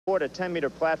Aboard a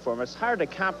 10-meter platform, it's hard to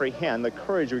comprehend the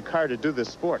courage required to do this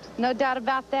sport. No doubt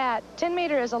about that. 10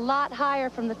 meter is a lot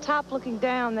higher from the top looking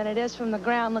down than it is from the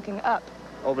ground looking up.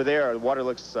 Over there, the water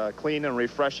looks clean and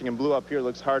refreshing, and blue up here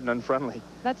looks hard and unfriendly.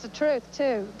 That's the truth,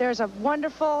 too. There's a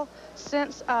wonderful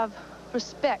sense of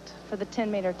respect for the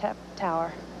 10-meter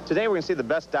tower. Today, we're going to see the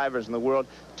best divers in the world.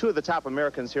 Two of the top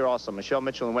Americans here also, Michele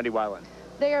Mitchell and Wendy Wyland.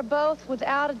 They are both,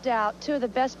 without a doubt, two of the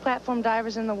best platform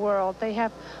divers in the world. They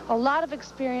have a lot of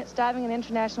experience diving in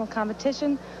international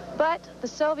competition, but the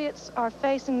Soviets are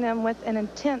facing them with an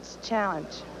intense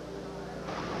challenge.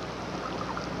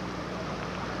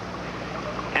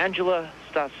 Anshela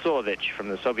Stasyulevich from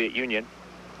the Soviet Union.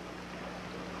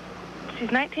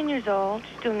 She's 19 years old.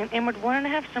 She's doing an inward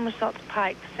 1.5 somersaults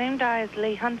pike, the same dive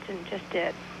as Huxin just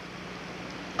did.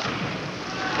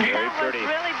 That was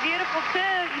really beautiful, too.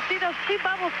 You see those two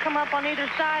bubbles come up on either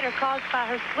side are caused by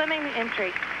her swimming the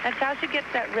entry. That's how she gets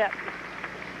that rip.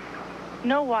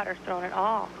 No water thrown at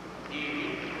all.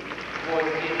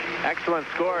 Excellent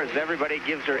scores. Everybody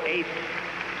gives her 8.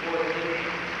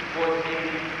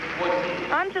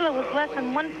 Anshela was less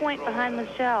than 1 point behind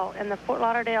Michele in the Fort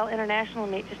Lauderdale International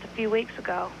meet just a few weeks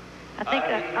ago. I think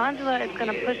Anshela is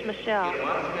going to push Michele.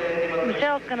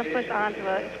 Michelle's going to push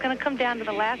Anshela. It's going to come down to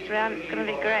the last round. It's going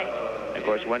to be great. Of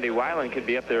course, Wendy Wyland could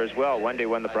be up there as well. Wendy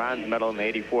won the bronze medal in the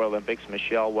 '84 Olympics.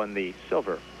 Michele won the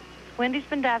silver. Wendy's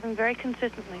been diving very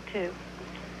consistently, too.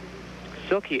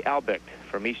 Silke Abight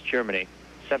from East Germany,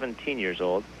 17 years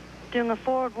old. Doing a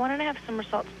forward 1.5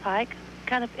 somersaults pike.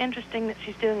 Kind of interesting that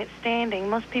she's doing it standing.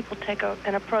 Most people take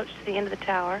an approach to the end of the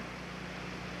tower.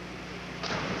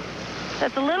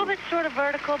 That's a little bit short of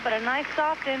vertical, but a nice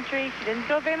soft entry. She didn't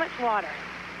throw very much water.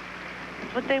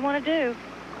 That's what they want to do.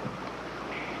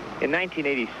 In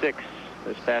 1986,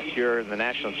 this past year in the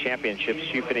national championships,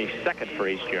 she finished second for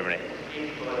East Germany.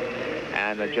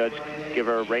 And the judge give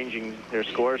her ranging their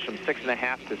scores from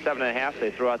 6.5 to 7.5. They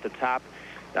throw out the top,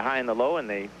 the high and the low, and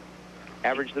they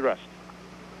average the rest.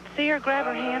 See her grab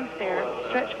her hands there,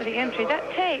 stretch for the entry.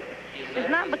 That tape is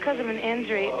not because of an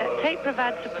injury. That tape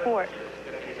provides support.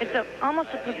 It's almost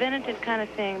a preventative kind of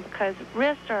thing because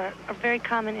wrists are a very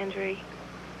common injury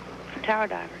for tower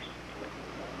divers.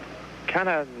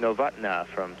 Hana Novotna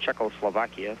from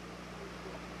Czechoslovakia.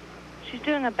 She's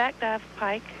doing a back dive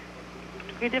pike,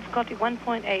 degree difficulty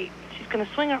 1.8. She's going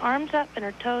to swing her arms up and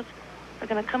her toes are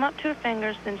going to come up to her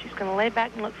fingers, then she's going to lay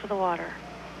back and look for the water.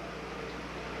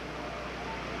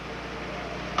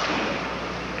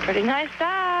 Pretty nice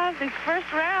dive. These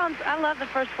first rounds, I love the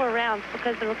first 4 rounds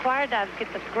because the required dives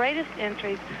get the greatest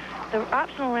entries. The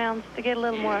optional rounds, they get a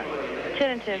little more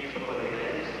tentative.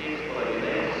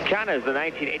 Hana is the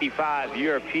 1985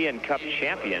 European Cup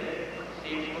champion.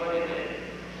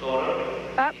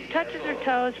 Up, touches her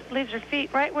toes, leaves her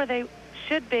feet right where they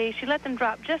should be. She let them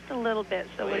drop just a little bit,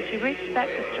 so when she reached back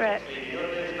to stretch,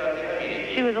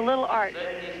 she was a little arched.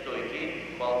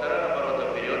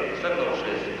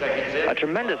 A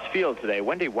tremendous field today.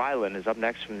 Wendy Wyland is up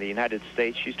next from the United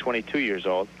States. She's 22 years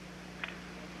old.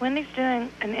 Wendy's doing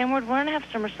an inward 1.5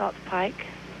 somersaults pike.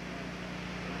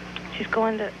 She's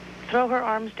going to throw her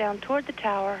arms down toward the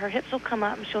tower. Her hips will come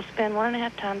up and she'll spin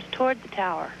 1.5 times toward the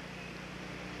tower.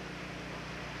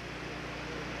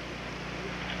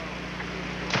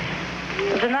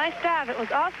 It was a nice dive. It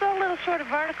was also a little short of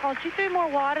vertical. She threw more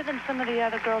water than some of the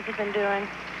other girls have been doing.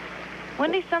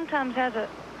 Wendy sometimes has a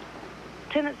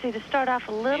tendency to start off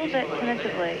a little bit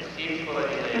tentatively.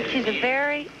 But she's a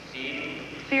very,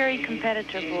 very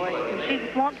competitive boy. When she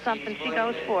wants something, she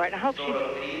goes for it. I hope she...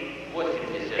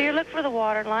 See her look for the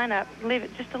water, line up, leave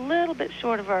it just a little bit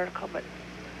short of vertical, but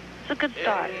it's a good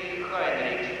start.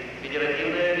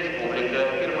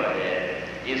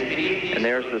 And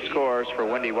there's the scores for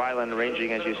Wendy Wyland,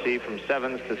 ranging, as you see, from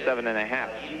 7s to 7.5.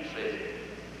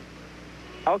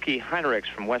 Elke Heinrichs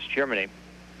from West Germany.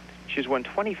 She's won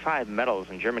 25 medals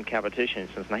in German competition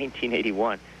since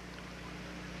 1981.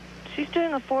 She's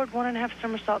doing a forward 1.5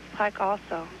 somersaults pike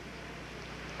also.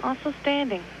 Also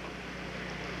standing.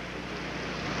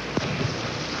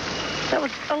 That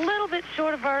was a little bit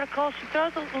short of vertical. She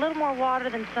throws a little more water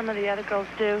than some of the other girls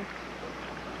do.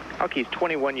 Elke's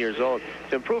 21 years old.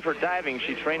 To improve her diving,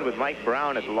 she trained with Mike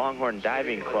Brown at the Longhorn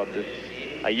Diving Club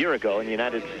a year ago in the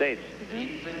United States.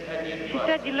 She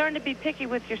said you learn to be picky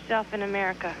with yourself in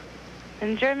America.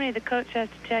 In Germany, the coach has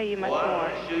to tell you much more.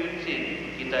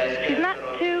 She's not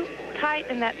too tight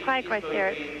in that pike right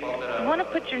there. You want to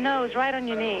put your nose right on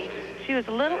your knee. She was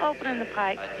a little open in the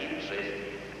pike.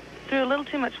 Threw a little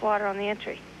too much water on the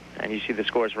entry. And you see the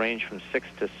scores range from 6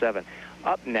 to 7.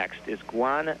 Up next is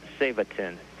Guan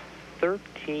Savatin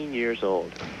 13 years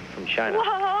old from China.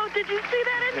 Whoa, did you see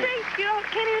that entry? You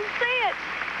can't even see it.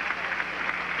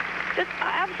 Just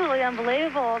absolutely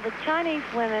unbelievable. The Chinese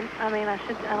women,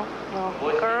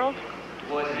 girls,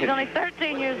 she's only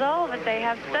 13 years old, but they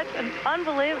have such an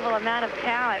unbelievable amount of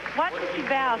talent. Watch as she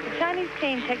bows. The Chinese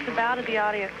team takes a bow to the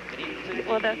audience,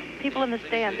 or the people in the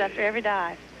stands after every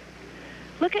dive.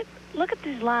 Look at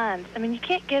these lines. I mean, you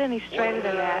can't get any straighter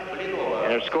than that.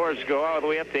 And her scores go all the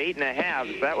way up to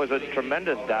 8.5. That was a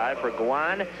tremendous dive for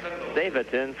Guan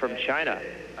Davidson from China.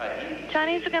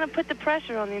 Chinese are going to put the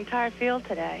pressure on the entire field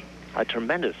today. A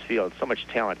tremendous field, so much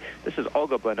talent. This is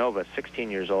Olga Blinova, 16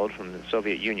 years old, from the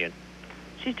Soviet Union.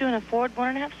 She's doing a forward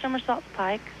 1.5 somersaults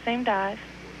pike, same dive.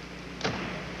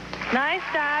 Nice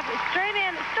dive. It's straight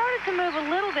in. It started to move a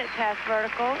little bit past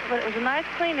vertical, but it was a nice,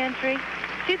 clean entry.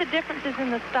 See the differences in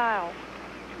the style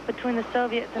between the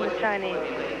Soviets and the Chinese.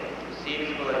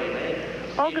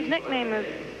 Olga's nickname is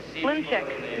Blinchik.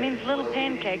 It means little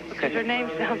pancake because her name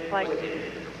sounds like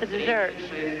the dessert.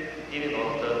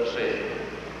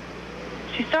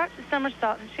 She starts the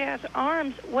somersault, and she has her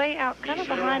arms way out, kind of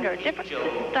behind her. Different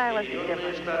stylistic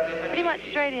difference. Pretty much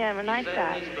straight in, a nice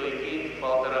dive.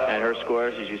 And her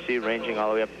scores, as you see, ranging all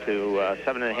the way up to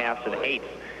 7.5 and 8.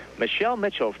 Michele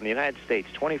Mitchell from the United States,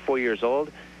 24 years old,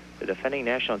 the defending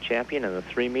national champion in the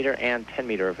 3-meter and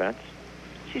 10-meter events.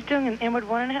 She's doing an inward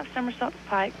 1.5 somersaults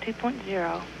pike,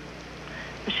 2.0.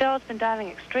 Michele has been diving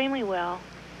extremely well.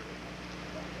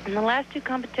 In the last 2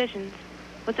 competitions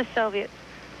with the Soviets,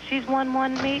 she's won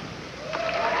 1 meet,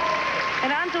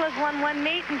 and Anshela's won 1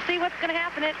 meet, and see what's going to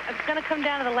happen. It's going to come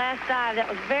down to the last dive. That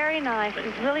was very nice.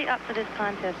 She's really up for this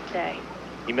contest today.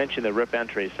 You mentioned the rip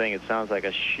entry, saying it sounds like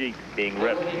a sheep being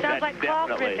ripped. Sounds like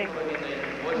cloth ripping.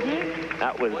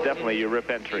 That was definitely your rip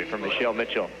entry from Michele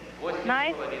Mitchell.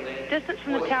 Nice distance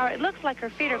from the tower. It looks like her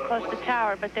feet are close to the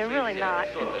tower, but they're really not.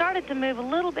 It started to move a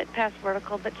little bit past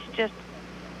vertical, but she just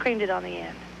creamed it on the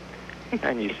end.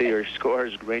 And you see her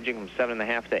scores ranging from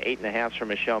 7.5 to 8.5 for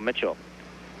Michele Mitchell.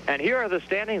 And here are the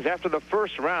standings after the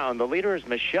first round. The leader is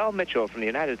Michele Mitchell from the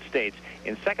United States.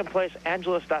 In second place,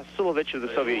 Stasyulevich of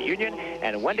the Soviet Union,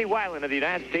 and Wendy Wyland of the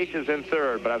United States is in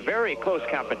third. But a very close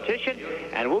competition,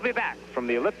 and we'll be back from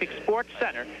the Olympic Sports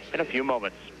Center in a few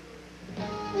moments.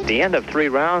 At the end of 3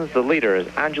 rounds, the leader is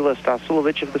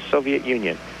Stasyulevich of the Soviet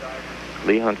Union.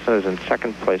 Huxin is in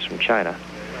second place from China.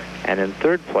 And in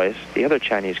third place, the other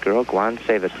Chinese girl, Guan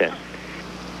Davidson.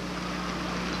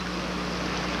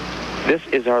 This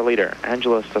is our leader,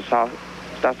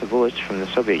 Stasyulevich from the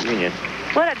Soviet Union.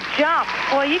 What a jump.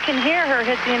 Boy, you can hear her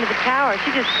hit the end of the tower.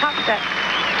 She just popped that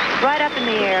right up in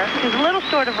the air. It was a little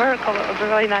short of vertical, but it was a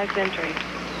really nice entry.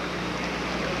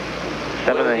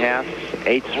 7.5,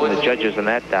 8s from the judges in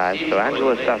that dive. So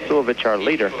Stasyulevich, our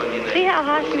leader. See how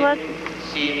high she was?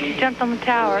 She jumped on the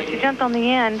tower. She jumped on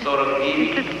the end.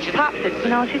 She just popped it. You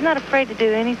know, she's not afraid to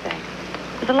do anything.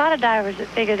 There's a lot of divers that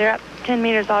figure they're up 10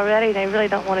 meters already. They really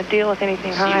don't want to deal with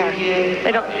anything higher.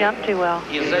 They don't jump too well.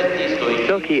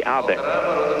 Silke Abight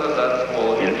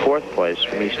in fourth place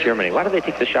from East Germany. Why do they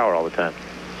take the shower all the time?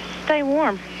 Stay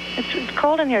warm. It's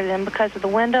cold in here then because of the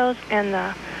windows and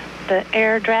the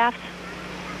air drafts.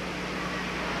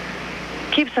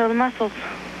 Keeps the muscles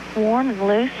warm and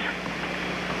loose.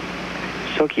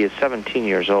 Silke is 17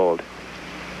 years old.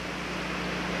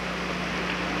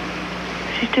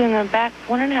 She's doing a back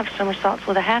 1.5 somersaults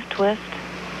with a half twist.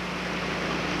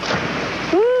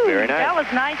 Ooh, very nice. That was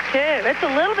nice too. It's a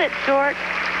little bit short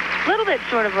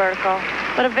of vertical,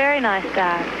 but a very nice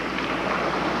dive.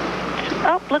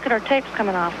 Oh, look at her tapes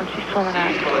coming off when she's swimming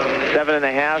out.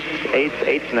 7.5,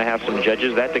 8s, 8.5 from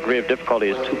judges. That degree of difficulty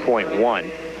is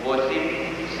 2.1.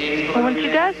 Well, when she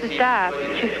does this dive,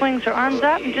 she swings her arms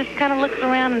up and just kind of looks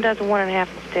around and does a 1.5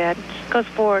 instead. She goes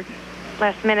forward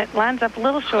last minute, lines up a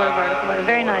little short of vertical, but a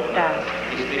very nice dive.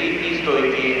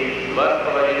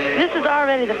 This is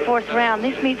already the 4th round.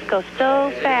 These meets go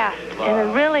so fast, and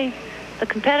then really the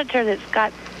competitor that's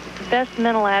got the best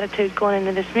mental attitude going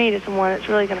into this meet is the one that's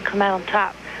really going to come out on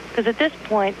top. Because at this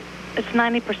point, it's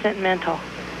 90% mental.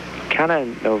 Hana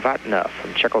Novotna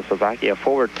from Czechoslovakia,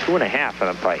 forward 2.5 on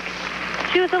a pike.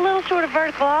 She was a little short of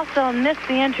vertical also and missed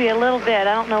the entry a little bit.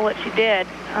 I don't know what she did.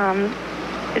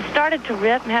 It started to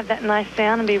rip and have that nice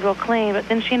sound and be real clean, but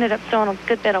then she ended up throwing a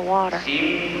good bit of water.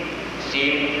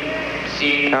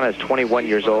 Hana is 21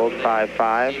 years old,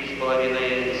 5'5".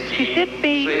 She should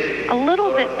be a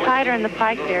little bit tighter in the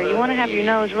pike there. You want to have your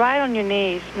nose right on your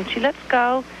knees. When she lets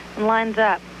go and lines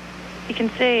up, you can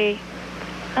see,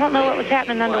 I don't know what was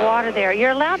happening underwater there.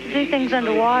 You're allowed to do things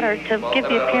underwater to give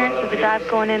the appearance of the dive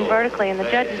going in vertically, and the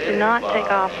judges do not take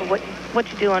off for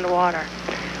what you do underwater.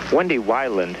 Wendy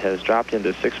Wyland has dropped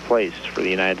into 6th place for the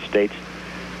United States.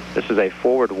 This is a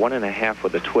forward 1.5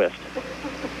 with a twist.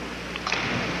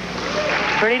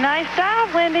 Pretty nice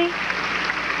dive, Wendy.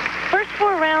 First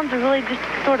 4 rounds are really just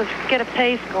to sort of get a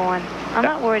pace going. I'm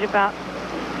not worried about,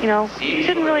 you know, you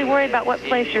shouldn't really worry about what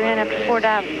place you're in after 4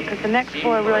 dives, because the next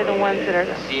 4 are really the ones that are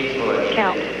the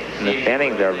count. And the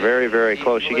standings are very, very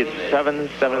close. She gets 7,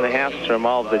 7.5 from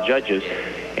all of the judges,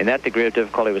 and that degree of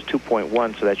difficulty was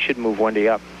 2.1, so that should move Wendy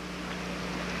up.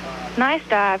 Nice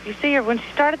dive. You see her when she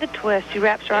started the twist, she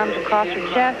wraps her arms across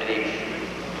her chest,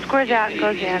 squares out and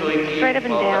goes in, straight up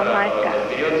and down. Nice dive.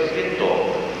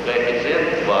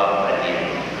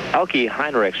 Elke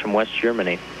Heinrichs from West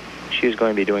Germany. She's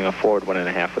going to be doing a forward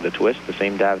 1.5 with a twist, the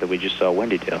same dive that we just saw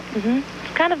Wendy do.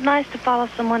 It's kind of nice to follow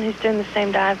someone who's doing the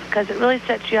same dive, because it really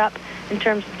sets you up in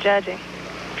terms of judging.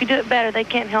 If you do it better, they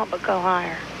can't help but go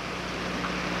higher.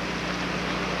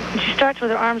 And she starts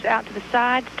with her arms out to the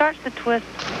side, starts the twist,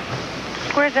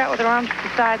 squares out with her arms to the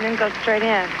side, and then goes straight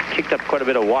in. Kicked up quite a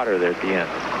bit of water there at the end.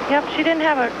 Yep, she didn't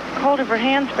have a hold of her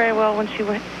hands very well when she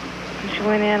went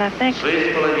in, I think.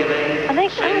 I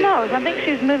don't know. I think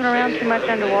she was moving around too much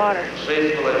underwater.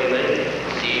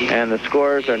 And the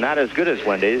scores are not as good as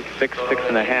Wendy's, 6,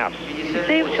 6.5. You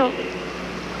see, she'll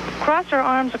cross her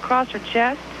arms across her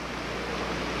chest,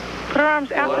 put her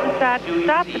arms out to the side,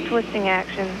 stop the twisting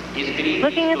action,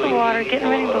 looking at the water, getting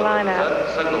ready to line up.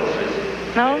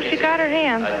 No, she got her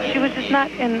hands. She was just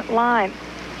not in line.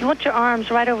 You want your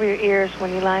arms right over your ears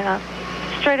when you line up,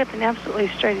 straight up and absolutely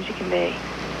straight as you can be.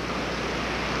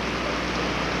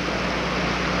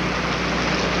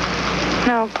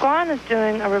 Now, Guan is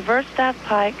doing a reverse dive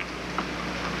pike.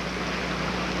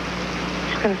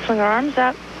 She's going to swing her arms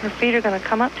up. Her feet are going to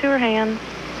come up to her hands.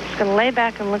 She's going to lay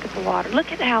back and look at the water.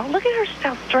 Look at her,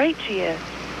 how straight she is.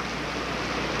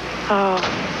 Oh,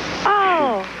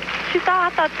 I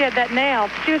thought she had that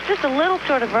nailed. She was just a little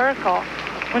sort of vertical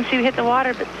when she hit the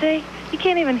water, but see, you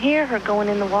can't even hear her going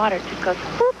in the water. It just goes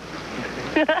whoop.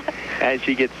 And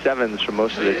she gets 7s from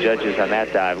most of the judges on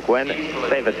that dive. Gwen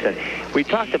Davidson. We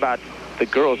talked about the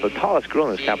girls. The tallest girl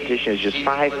in this competition is just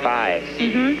 5'5".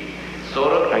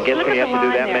 I guess when you have to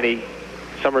do that many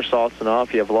somersaults and all,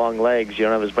 if you have long legs, you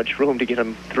don't have as much room to get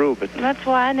them through. But that's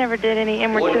why I never did any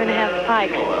inward 2.5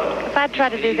 pikes. If I'd tried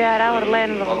to do that, I would have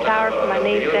landed on the tower from my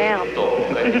knees down.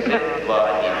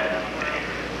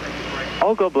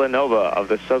 Olga Blinova of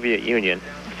the Soviet Union.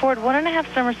 Forward 1.5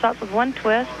 somersaults with 1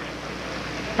 twist.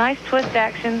 Nice twist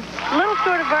action. A little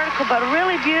sort of vertical, but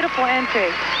really beautiful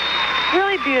entry.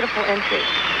 Really beautiful entry.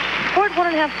 Forward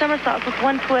 1.5 somersaults with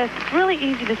 1 twist. It's really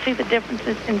easy to see the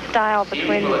differences in style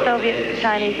between the Soviets, the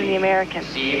Chinese, and the Americans.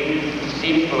 And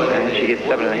she gets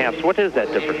 7.5. So what is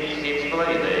that difference?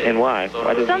 And why?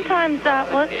 Sometimes, well,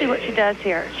 let's see what she does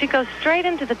here. She goes straight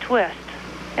into the twist,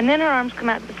 and then her arms come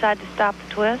out to the side to stop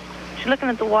the twist. She's looking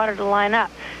at the water to line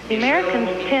up. The Americans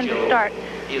tend to start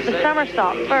the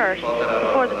somersault first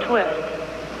before the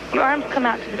twist. Your arms come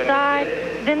out to the side,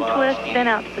 then twist, then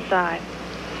out to the side.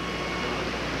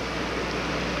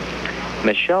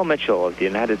 Michele Mitchell of the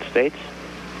United States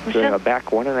doing a back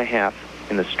 1.5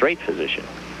 in the straight position.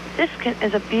 This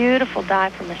is a beautiful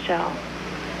dive for Michele.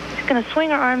 She's going to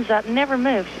swing her arms up, never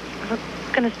move. She's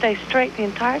going to stay straight the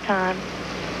entire time.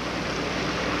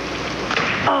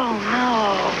 Oh,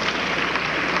 no.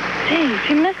 Gee,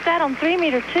 she missed that on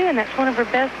 3m2, and that's one of her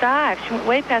best dives. She went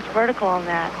way past vertical on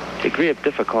that. Degree of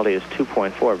difficulty is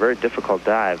 2.4, very difficult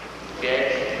dive.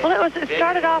 Well, it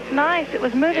started off nice. It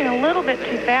was moving a little bit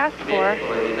too fast for her.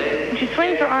 And she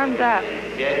swings her arms up,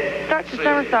 starts the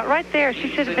somersault. Right there, she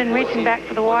should have been reaching back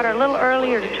for the water a little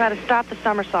earlier to try to stop the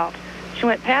somersault. She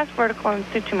went past vertical and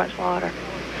through too much water.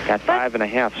 Got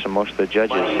 5.5 from most of the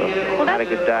judges, so not a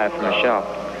good dive for Michele.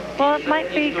 Well, it might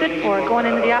be good for her going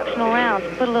into the optional rounds.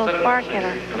 Put a little spark in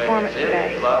her performance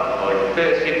today.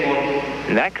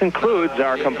 And that concludes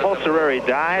our compulsory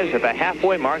dives. At the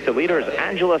halfway mark, the leader is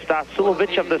Anshela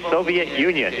Stasyulevich of the Soviet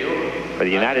Union. For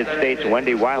the United States,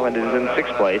 Wendy Wyland is in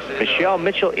 6th place. Michele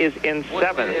Mitchell is in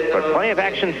 7th. But plenty of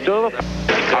action still.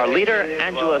 Our leader,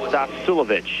 Anshela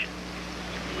Stasyulevich.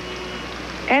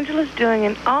 Angela's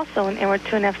doing also an inward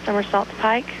 2.5 somersault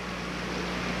pike.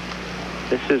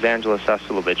 This is Anshela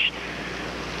Stasyulevich.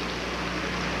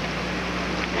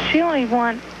 She only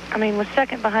was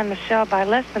second behind Michele by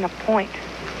less than a point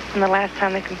from the last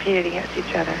time they competed against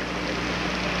each other.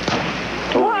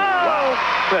 Whoa! Wow.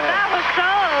 That was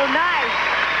so nice.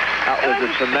 That was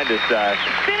a tremendous dive.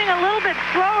 Spinning a little bit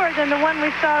slower than the one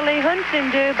we saw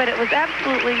Huxin do, but it was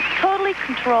absolutely, totally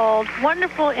controlled.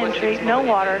 Wonderful entry, no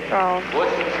water thrown.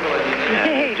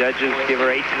 And the judges give her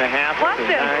 8.5. Watch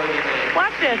this.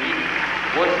 Watch this.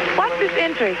 Watch this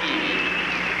entry.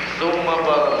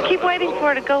 Keep waiting for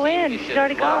her to go in. She's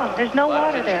already gone. There's no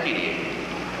water there.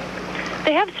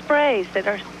 They have sprays that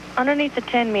are underneath the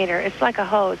 10 meter. It's like a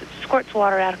hose. It squirts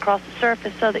water out across the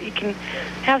surface so that you can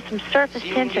have some surface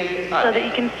tension so that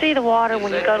you can see the water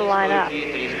when you go to line up.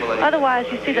 Otherwise,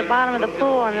 you see the bottom of the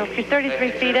pool, and if you're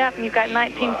 33 feet up and you've got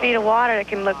 19 feet of water, it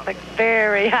can look like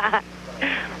very high.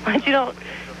 But you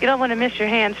don't want to miss your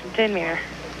hands from 10 meter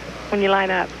when you line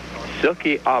up.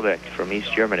 Silke Abight from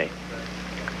East Germany.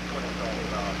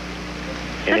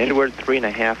 An inward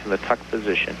 3.5 in the tuck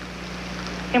position.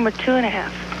 Inward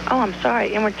 2.5. Oh, I'm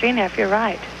sorry. Inward 3.5. You're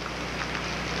right.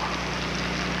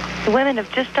 The women have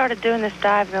just started doing this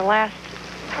dive in the last,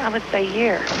 I would say,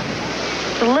 year.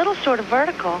 It's a little short of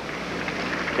vertical.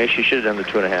 Hey, she should have done the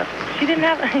 2.5. She didn't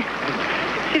have.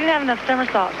 She didn't have enough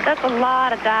somersaults. That's a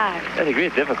lot of dives. The degree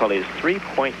of difficulty is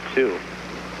 3.2.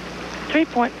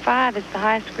 3.5 is the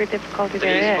highest degree of difficulty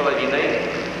there is.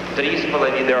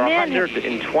 There are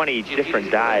 120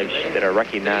 different dives that are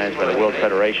recognized by the World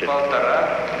Federation.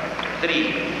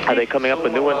 Are they coming up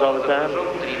with new ones all the time?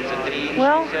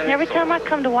 Well, every time I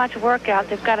come to watch a workout,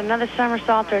 they've got another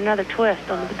somersault or another twist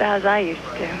on the dives I used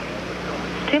to do.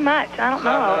 It's too much. I don't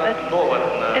know.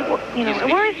 It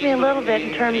worries me a little bit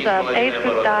in terms of age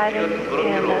group diving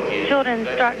and children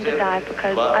starting to dive,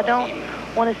 because I don't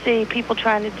want to see people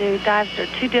trying to do dives that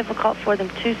are too difficult for them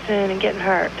too soon and getting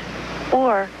hurt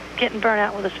or getting burnt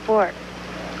out with a sport.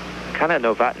 Hana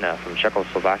Novotna from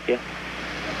Czechoslovakia.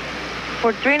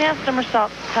 For 3.5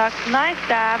 somersault tuck, nice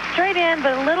dive, straight in,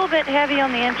 but a little bit heavy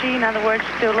on the entry. In other words,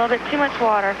 do a little bit too much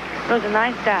water. It was a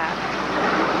nice dive.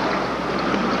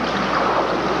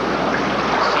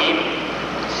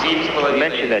 You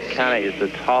mentioned that Hana is the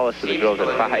tallest of the girls at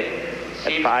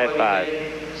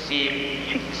 5'5".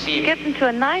 She gets into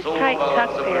a nice tight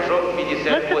tuck there,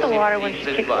 looks at the water when she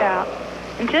kicks out,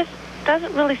 and just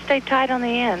doesn't really stay tight on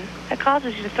the end. That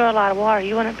causes you to throw a lot of water.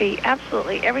 You want to be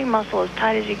absolutely every muscle as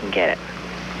tight as you can get it.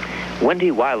 Wendy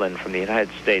Wyland from the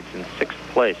United States in 6th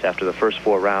place after the first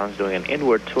 4 rounds, doing an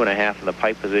inward 2.5 in the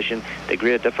pike position.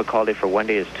 Degree of difficulty for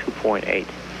Wendy is 2.8.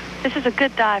 This is a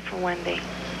good dive for Wendy.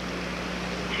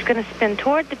 She's going to spin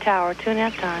toward the tower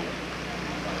 2.5 times.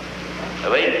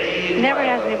 Never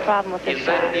has any problem with this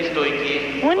dive.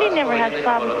 Wendy never has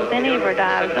problems with any of her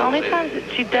dives. The only times that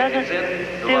she doesn't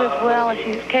do as well as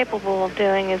she's capable of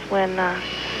doing is when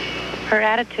her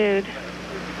attitude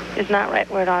is not right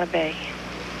where it ought to be.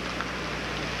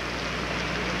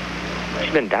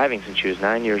 She's been diving since she was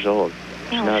 9 years old.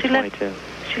 She's now 22.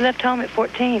 She left home at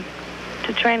 14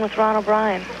 to train with Ron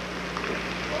O'Brien.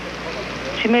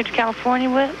 She moved to California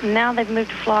and now they've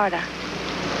moved to Florida.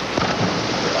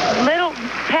 Little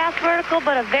past vertical,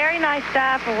 but a very nice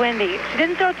dive for Wendy. She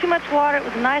didn't throw too much water. It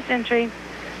was a nice entry.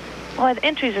 Boy, the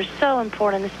entries are so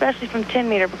important, especially from 10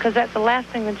 meter, because that's the last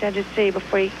thing the judges see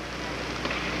before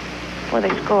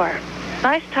they score.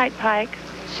 Nice tight pike.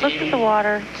 Looked at the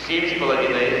water.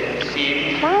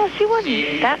 Well, she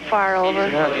wasn't that far over.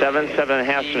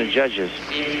 7.5 from the judges.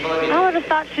 I would have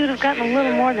thought she would have gotten a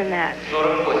little more than that.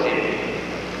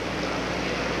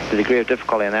 The degree of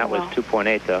difficulty on that was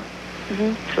 2.8, though.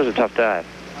 This was a tough dive.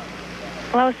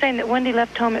 Well, I was saying that Wendy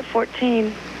left home at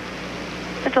 14.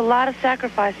 There's a lot of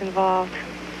sacrifice involved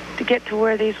to get to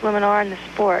where these women are in the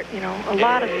sport, you know, a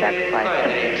lot of sacrifice.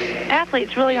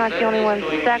 Athletes really aren't the only ones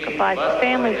who sacrifice.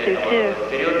 Families do, too.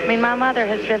 I mean, my mother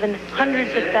has driven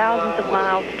hundreds of thousands of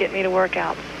miles to get me to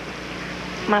workouts.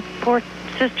 My poor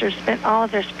sisters spent all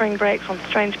of their spring breaks on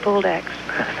strange pool decks.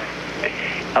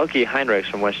 Elke Heinrichs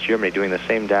from West Germany doing the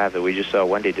same dive that we just saw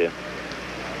Wendy do.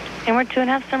 And we're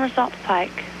 2.5 somersaults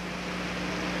pike.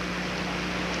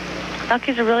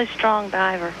 Elke's a really strong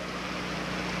diver.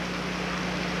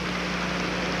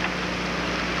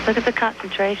 Look at the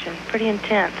concentration, pretty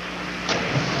intense.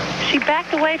 She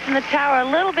backed away from the tower a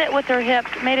little bit with her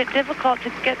hips, made it difficult to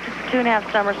get to the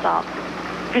 2.5 somersaults.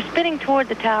 If you're spinning toward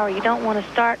the tower, you don't want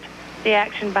to start the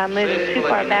action by moving too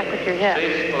far back with your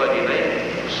hips.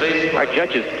 Our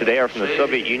judges today are from the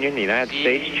Soviet Union, the United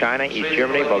States, China, East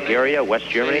Germany, Bulgaria, West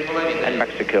Germany, and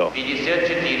Mexico. See,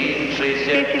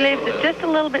 she leaves it just a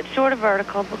little bit short of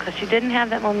vertical because she didn't have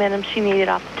that momentum she needed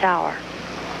off the tower.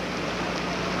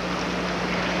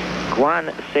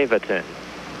 Guan Sevatin,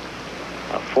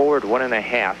 a forward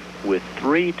 1.5 with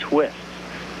 3 twists.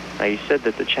 Now, you said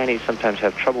that the Chinese sometimes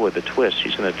have trouble with the twists.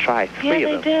 She's going to try 3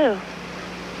 of them. Yeah, they do.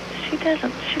 She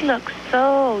doesn't. She looks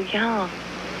so young.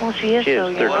 Well, she is so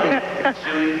young.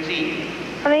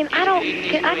 I mean,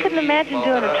 I couldn't imagine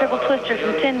doing a triple twister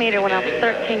from 10 meter when I was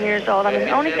 13 years old. I mean, the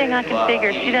only thing I can figure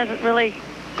is she doesn't really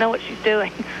know what she's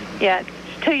doing yet.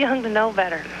 She's too young to know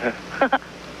better.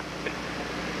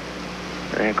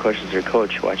 And, of course, is her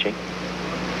coach watching.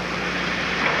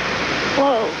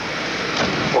 Whoa.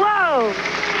 Whoa!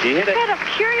 She hit it. She had a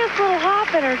curious little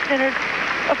hop in her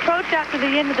approach after the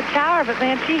end of the tower, but,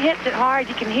 man, she hits it hard.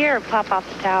 You can hear her pop off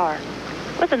the tower.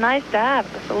 It was a nice dive.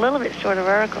 It's a little bit short of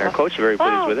vertical. Her coach is very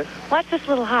pleased with it. Watch this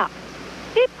little hop.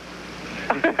 Beep.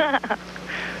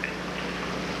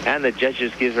 And the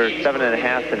judges give her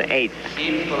 7.5 and 8.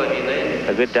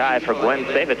 A good dive for Gwen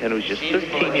Sabaton, who's just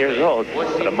 13 years old,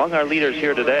 but among our leaders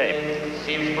here today.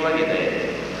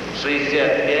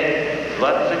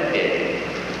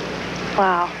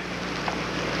 Wow.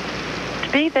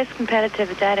 To be this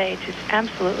competitive at that age is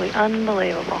absolutely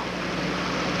unbelievable.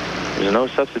 There's no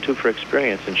substitute for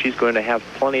experience, and she's going to have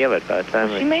plenty of it by the time...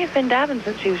 Well, she may have been diving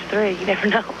since she was 3. You never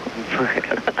know.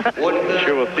 I'm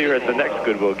sure we'll see her at the next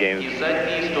Goodwill Games.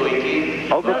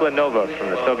 Olga Blinova from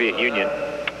the Soviet Union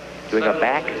doing a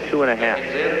back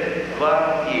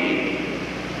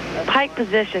 2.5. Pike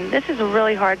position. This is a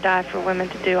really hard dive for women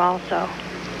to do also.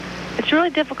 It's really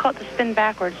difficult to spin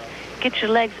backwards. Get your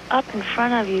legs up in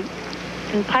front of you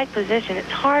in pike position.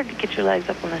 It's hard to get your legs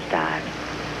up on this dive.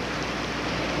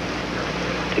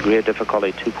 Degree of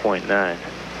difficulty 2.9.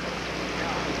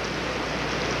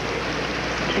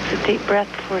 Takes a deep breath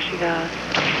before she goes.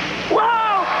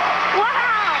 Whoa!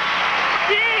 Wow!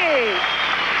 Gee!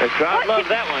 The crowd loved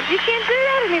that one. You can't do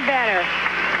that any better.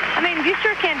 I mean, you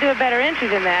sure can't do a better entry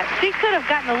than that. She could have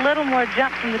gotten a little more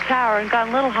jump from the tower and gone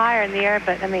a little higher in the air,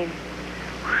 but, I mean...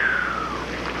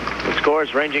 The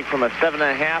scores ranging from a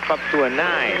 7.5 up to a 9.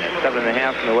 A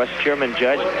 7.5 from the West German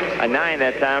judge, a 9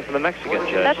 that time from the Mexican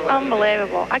judge. That's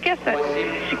unbelievable. I guess that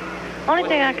only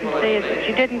thing I can see is that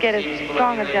she didn't get as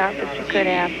strong a jump as she could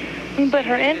have. I mean, but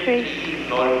her entry,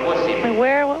 I mean,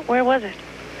 where was it?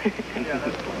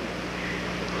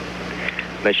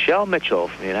 Michele Mitchell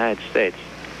from the United States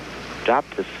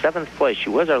dropped to 7th place. She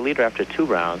was our leader after 2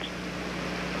 rounds.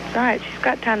 All right, she's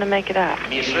got time to make it up.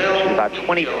 She's about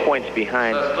 20 points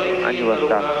behind Anshela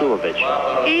Stasyulevich.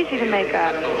 Easy to make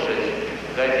up.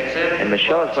 And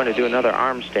Michele is going to do another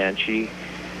arm stand. She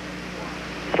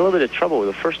had a little bit of trouble with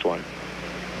the first one.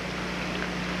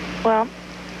 Well,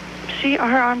 her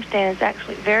arm stand is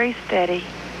actually very steady.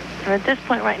 And at this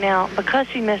point right now, because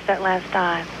she missed that last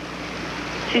dive,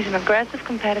 she's an aggressive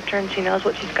competitor and she knows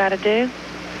what she's got to do.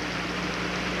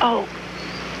 Oh,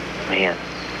 man.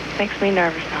 Makes me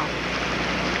nervous now.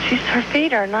 Her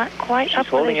feet are not quite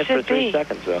up where they should be. She's holding it for 3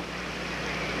 seconds, though.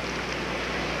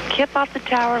 Kip off the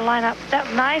tower, line up.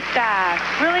 That nice dive.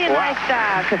 Really a nice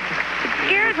dive. It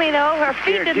scared me, though. Her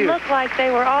feet didn't look like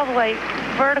they were all the way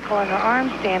vertical in her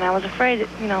arm stand. I was afraid that,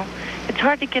 you know, it's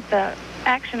hard to get the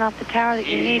action off the tower that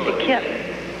you need to kip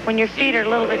when your feet are a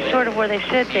little bit short of where they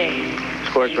should be.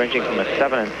 Scores ranging from a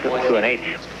 7 to an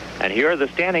 8. And here are the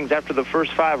standings after the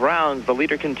first 5 rounds. The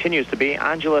leader continues to be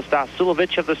Anshela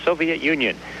Stasyulevich of the Soviet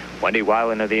Union. Wendy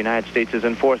Wyland of the United States is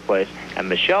in 4th place, and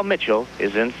Michele Mitchell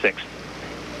is in 6th.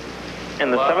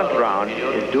 In the 7th round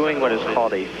is doing what is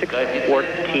called a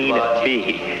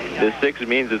 614B. The 6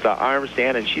 means it's an arm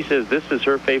stand, and she says this is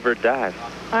her favorite dive.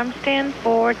 Arm stand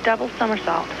for double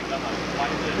somersault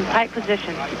in pike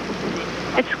position.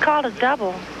 It's called a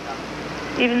double,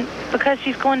 even because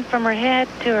she's going from her head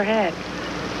to her head.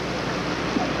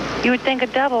 You would think a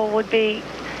double would be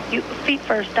feet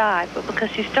first dive, but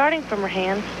because she's starting from her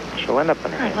hands, she'll end up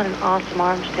on her hands. What an awesome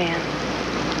arm stand.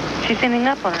 She's ending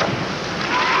up on her hands.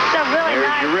 It's a really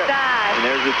nice dive. And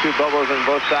there's the 2 bubbles on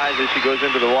both sides as she goes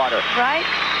into the water. Right?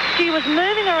 She was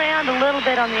moving around a little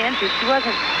bit on the entry. She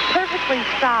wasn't perfectly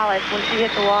solid when she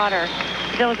hit the water.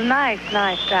 But it was a nice,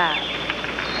 nice dive.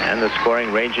 And the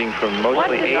scoring ranging from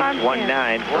mostly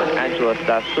 8-1-9 for Anshela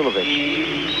Stasyulevich.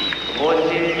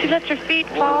 She lets her feet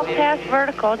fall past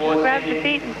vertical, just grabs her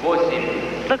feet and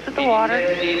looks at the water.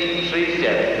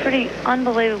 Pretty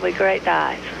unbelievably great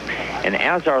dive. And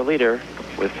as our leader,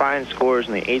 with fine scores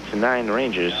in the 8 to 9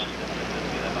 ranges,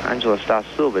 Anshela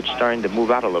Stasyulevich starting to move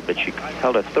out a little bit. She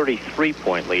held a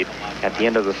 33-point lead at the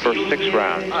end of the first 6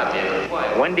 rounds.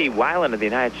 Wendy Wyland of the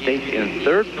United States in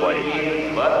 3rd place.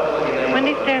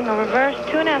 Wendy's doing a reverse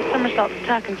 2.5 somersault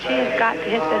tuck, and she has got to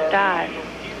hit this dive.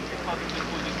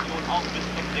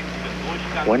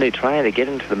 Wendy trying to get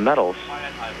into the medals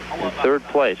in 3rd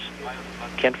place.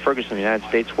 Kent Ferguson of the United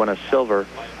States won a silver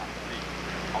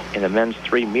in the men's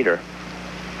 3-meter.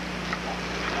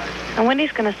 And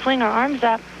Wendy's going to swing her arms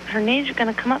up. Her knees are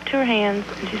going to come up to her hands,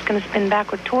 and she's going to spin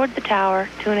backward toward the tower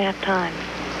 2.5 times.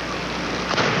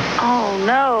 Oh,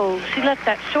 no. She left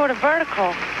that short of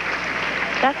vertical.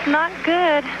 That's not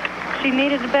good. She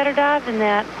needed a better dive than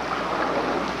that.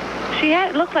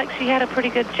 It looked like she had a pretty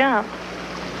good jump.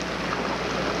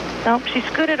 Nope, she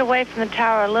scooted away from the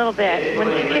tower a little bit. When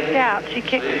she kicked out, she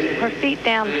kicked her feet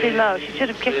down too low. She should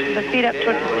have kicked the feet up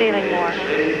toward the ceiling more.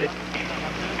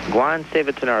 Guan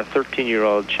Savitin, our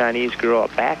 13-year-old Chinese girl,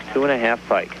 back 2.5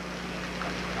 pike.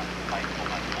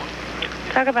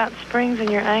 Talk about springs in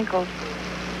your ankles.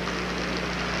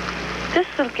 This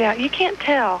little gal, you can't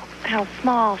tell how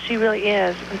small she really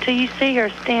is until you see her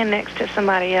stand next to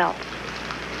somebody else.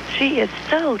 She is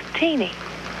so teeny.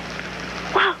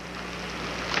 Wow.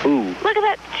 Ooh. Look at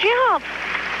that jump.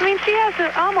 I mean, she has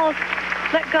to almost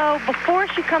let go before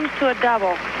she comes to a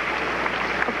double.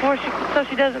 So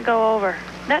she doesn't go over.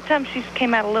 That time she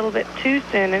came out a little bit too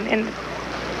soon and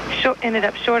ended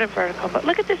up short of vertical. But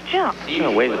look at this jump.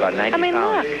 It weighs about 90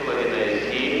 pounds. Look.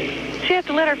 She has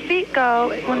to let her feet go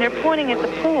when they're pointing at the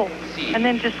pool and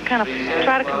then just kind of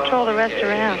try to control the rest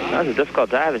around. That was a difficult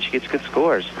dive, and she gets good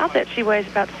scores. I'll bet she weighs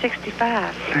about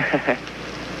 65.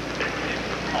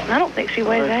 I don't think she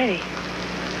weighs 80.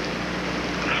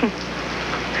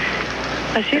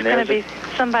 So she's going to be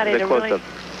somebody to really...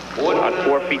 About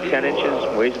 4 feet 10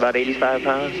 inches, weighs about 85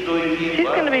 pounds. She's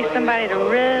going to be somebody to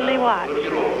really watch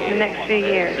in the next few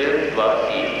years.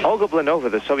 Olga Blinova,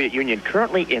 the Soviet Union,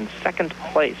 currently in 2nd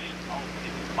place.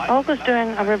 Olga's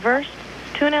doing a reverse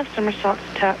 2.5 somersaults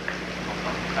tuck,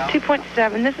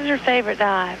 2.7. This is her favorite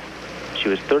dive. She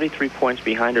was 33 points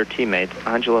behind her teammate,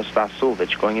 Anshela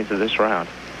Stasyulevich, going into this round.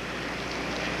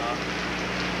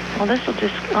 Well, this will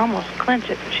just almost clinch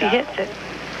it if she hits it.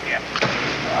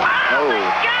 Oh,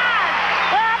 my God!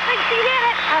 Well, I think she hit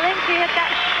it. I think she hit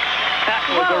that.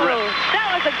 That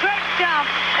was a great jump,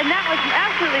 and that was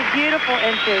absolutely beautiful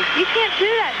inches. You can't do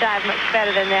that dive much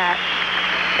better than that.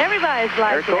 Everybody's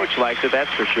likes it. Her coach likes it, that's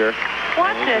for sure.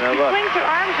 Watch this. She swings her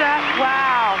arms up.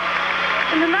 Wow.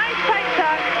 And the nice tight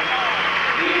tuck.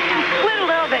 She split a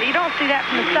little bit. You don't see that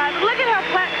from the side. But look at how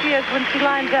flat she is when she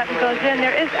lines up and goes in.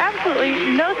 There is absolutely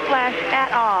no splash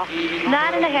at all.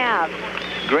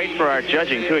 9.5. Great for our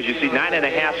judging, too. As you see,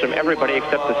 9.5 from everybody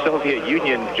except the Soviet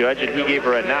Union judge, and he gave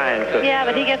her a 9. So yeah,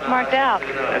 but he gets marked out.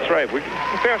 That's right.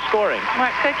 Fair scoring.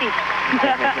 Mark cookie.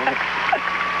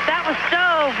 That was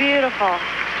so beautiful.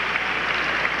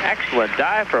 Excellent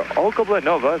dive for Olga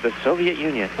Blinova, the Soviet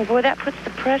Union. Oh, boy, that puts the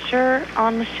pressure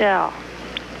on Michele.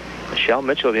 Michele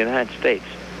Mitchell of the United States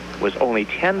was only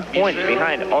 10 points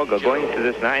behind Olga going into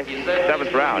this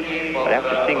 7th round. But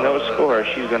after seeing those scores,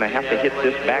 she's going to have to hit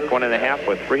this back 1.5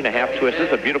 with 3.5 twists.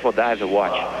 This is a beautiful dive to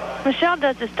watch. Michele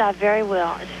does this dive very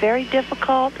well. It's very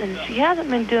difficult, and she hasn't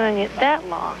been doing it that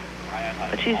long.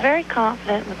 But she's very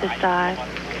confident with this dive.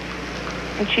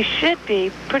 And she should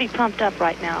be pretty pumped up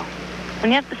right now. When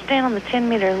you have to stand on the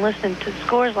 10-meter and listen to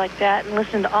scores like that and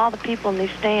listen to all the people in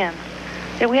these stands,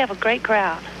 yeah, we have a great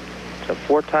crowd. It's a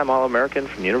 4-time All-American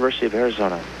from the University of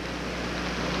Arizona.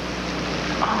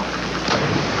 Oh.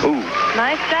 Ooh.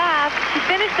 Nice dive. She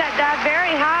finished that dive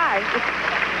very high.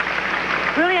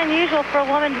 It's really unusual for a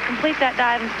woman to complete that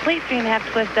dive and complete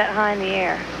 3.5 twists that high in the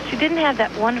air. She didn't have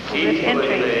that wonderful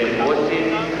entry,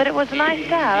 but it was a nice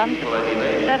dive.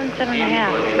 7.5.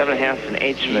 7.5 and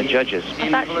 8 from the judges. I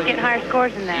thought she'd get higher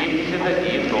scores than that.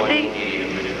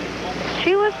 See,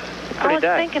 she was... I was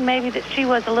thinking maybe that she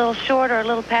was a little short or a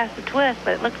little past the twist,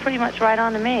 but it looked pretty much right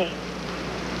on to me.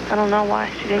 I don't know why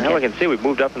she didn't Now we can see we've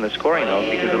moved up in the scoring, though,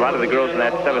 because a lot of the girls in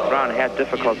that 7th round had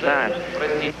difficult times.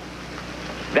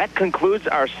 That concludes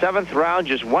our 7th round.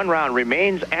 Just 1 round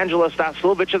remains. Anshela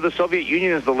Stasyulevich of the Soviet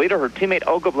Union is the leader. Her teammate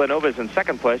Olga Blinova is in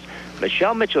 2nd place.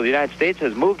 Michele Mitchell of the United States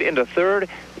has moved into 3rd.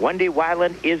 Wendy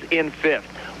Wyland is in 5th.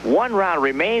 1 round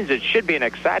remains. It should be an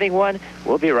exciting one.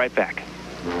 We'll be right back.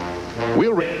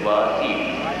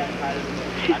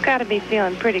 She's got to be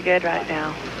feeling pretty good right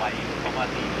now.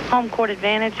 Home court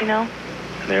advantage, you know.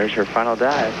 There's her final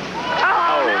dive.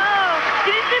 Oh, no!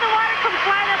 Did you see the water come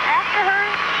flying up after her?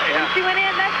 Yeah. When she went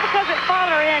in? That's because it followed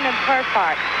her in her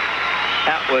part.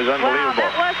 That was unbelievable. Wow,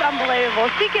 that was unbelievable.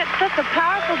 She gets such a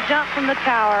powerful jump from the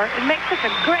tower. It makes such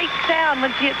a great sound when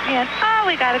she hits the end. Oh,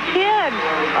 we got a 10.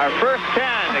 Our first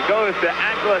 10. It goes to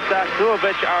Anshela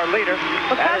Stasyulevich, our leader.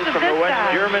 That is from the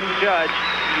West German judge.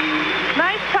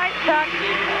 Nice tight tuck.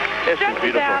 This is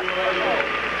beautiful. Out.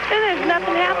 There's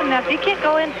nothing happening now. You can't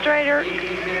go in straighter. You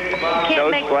can't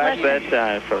no splash that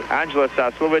time. For Anshela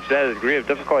Stasyulevich, that is a degree of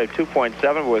difficulty of 2.7.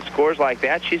 With scores like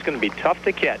that, she's going to be tough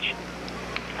to catch.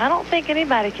 I don't think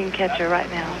anybody can catch her right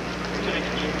now.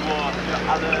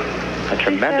 A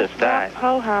tremendous dive.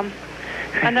 Ho-hum.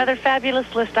 Another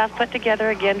fabulous list I've put together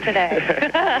again today.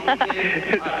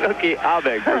 Silke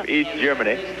Abight from East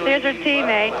Germany. There's her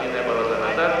teammate.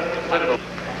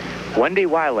 Wendy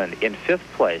Wyland in 5th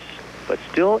place, but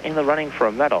still in the running for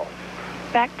a medal.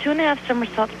 Back 2.5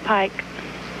 somersaults pike.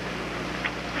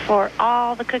 for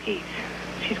all the cookies.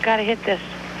 She's got to hit this.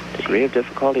 Degree of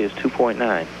difficulty is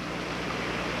 2.9.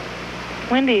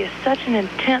 Wendy is such an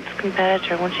intense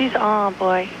competitor. When she's on,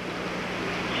 boy,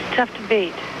 she's tough to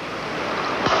beat.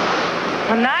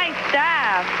 A nice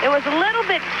dive. It was a little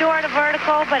bit short of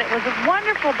vertical, but it was a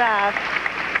wonderful dive.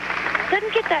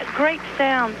 Didn't get that great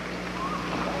sound.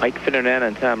 Mike Finneran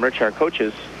and Tom Rich, our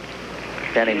coaches,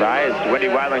 standing by as Wendy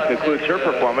Wyland concludes her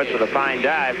performance with a fine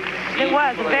dive. It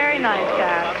was a very nice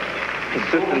dive.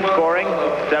 Consistent scoring,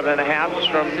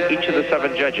 7.5 from each of the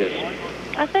 7 judges.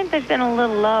 I think they've been a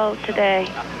little low today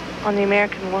on the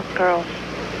American girls.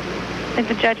 I think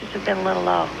the judges have been a little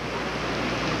low.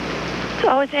 It's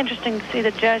always interesting to see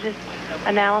the judges'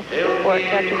 analysis before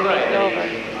judges take over.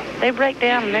 They break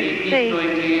down and they can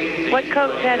see what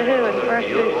coach had who in the first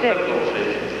through 6.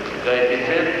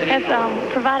 Has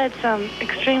provided some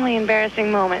extremely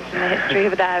embarrassing moments in the history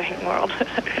of the diving world.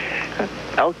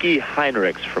 Elke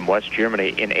Heinrichs from West Germany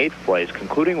in 8th place,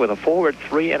 concluding with a forward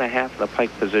 3.5 in the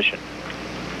pike position.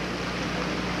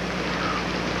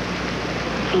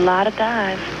 A lot of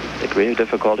dives. Degree of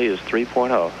difficulty is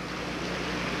 3.0.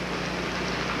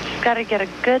 She's got to get a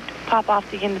good pop off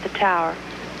the end of the tower.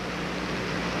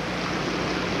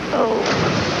 Oh.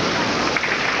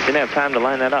 Didn't have time to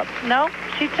line that up. No,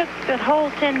 she took the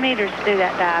whole 10 meters to do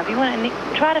that dive. You want to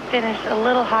try to finish a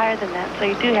little higher than that, so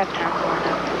you do have time to line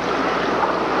up.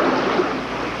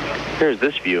 Here's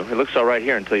this view. It looks all right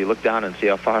here until you look down and see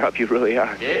how far up you really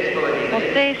are. Well,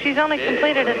 see, she's only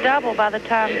completed a double by the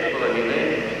time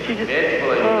she's...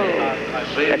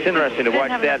 That's interesting to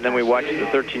watch that, and then we watched the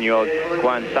 13-year-old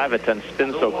Guan Saivaton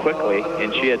spin so quickly,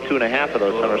 and she had 2.5 of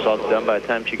those somersaults done by the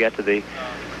time she got to the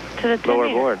lower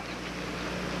board.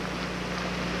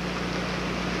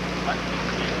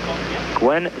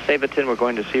 Gwen Saivaton we're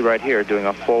going to see right here doing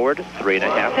a forward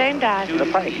 3.5. Same dive. The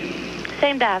pike.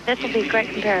 Same dive. This will be a great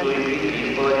comparison. I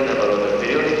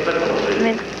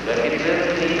mean,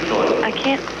 I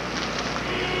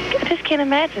just can't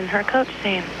imagine her coach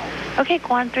saying, okay,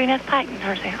 Quan, 3.5 pike, and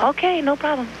her saying, okay, no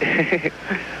problem.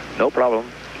 No problem.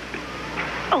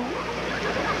 Oh.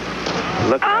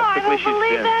 Look how quickly I don't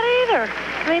believe that either.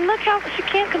 I mean, look how she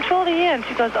can't control the end.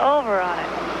 She goes over on it.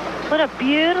 What a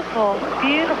beautiful,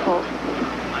 beautiful.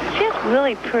 She has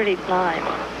really pretty lines.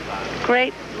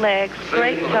 Great legs,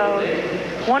 great toes,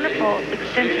 wonderful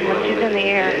extension when she's in the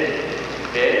air.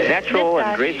 Natural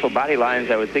and graceful body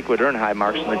lines, I would think, would earn high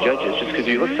marks from the judges just because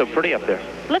you look so pretty up there.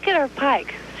 Look at her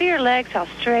pike. See her legs, how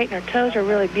straight, and her toes are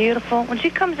really beautiful. When she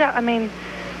comes out, I mean,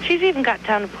 she's even got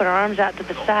time to put her arms out to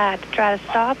the side to try to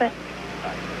stop it.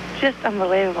 Just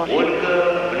unbelievable.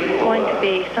 She's going to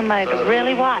be somebody to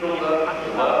really watch.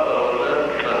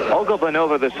 Olga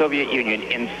Blinova of the Soviet Union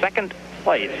in 2nd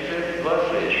place,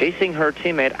 chasing her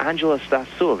teammate Anshela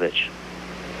Stasyulevich.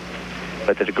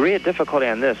 But the degree of difficulty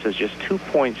on this is just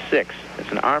 2.6.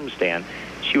 It's an arm stand.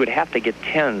 She would have to get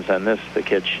 10s on this to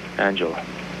catch Anshela.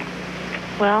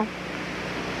 Well,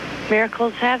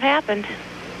 miracles have happened.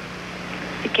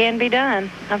 It can be done.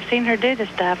 I've seen her do this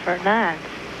dive for 9s.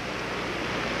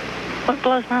 What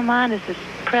blows my mind is this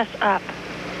press up.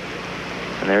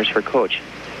 And there's her coach.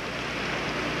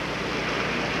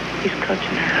 He's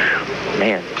coaching her.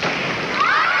 Man.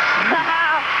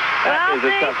 That was a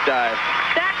tough dive.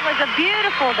 That was a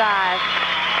beautiful dive.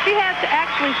 She has to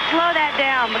actually slow that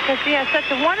down because she has such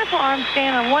a wonderful arm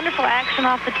stand and wonderful action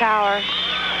off the tower.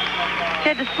 She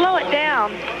had to slow it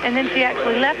down, and then she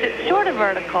actually left it short of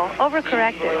vertical,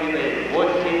 overcorrected.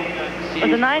 It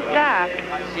was a nice dive.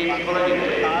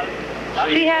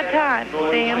 She had time.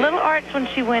 See, a little arch when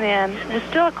she went in. It was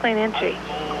still a clean entry.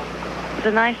 It was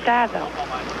a nice dive, though.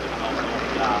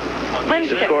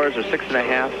 The scores are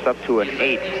 6.5 up to an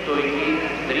 8.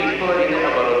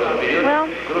 Well,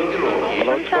 a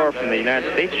low score from the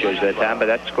United States judge that time, but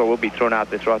that score will be thrown out.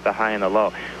 They throw out the high and the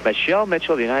low. Michele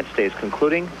Mitchell of the United States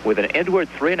concluding with an Edward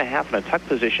 3.5 in a tuck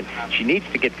position. She needs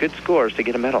to get good scores to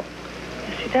get a medal.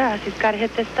 Yes, she does. She's got to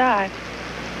hit this dive.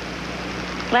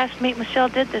 Last meet Michele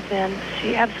did this in.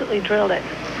 She absolutely drilled it.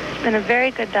 It's been a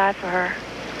very good dive for her.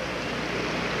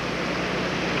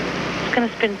 She's going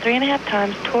to spin 3.5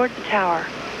 times toward the tower.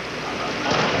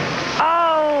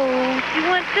 Oh, she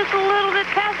went just a little bit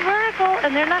past vertical,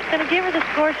 and they're not going to give her the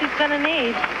score she's going to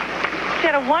need. She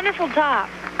had a wonderful top.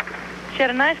 She had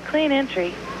a nice, clean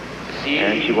entry.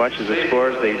 And she watches the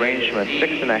scores. They range from a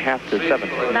 6.5 to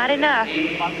 7. Not enough.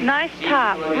 Nice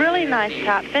top. Really nice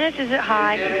top. Finishes it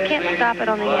high. You can't stop it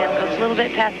on the end. Goes a little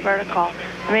bit past vertical.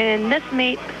 I mean, in this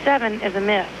meet, 7 is a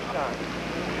miss.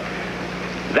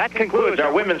 That concludes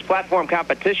our women's platform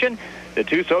competition. The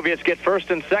two Soviets get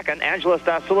first and second, Anshela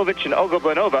Stasyulevich and Olga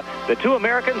Blinova. The two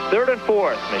Americans third and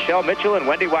fourth, Michele and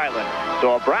Wendy Wyland.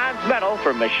 So a bronze medal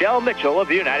for Michele Mitchell of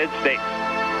the United States.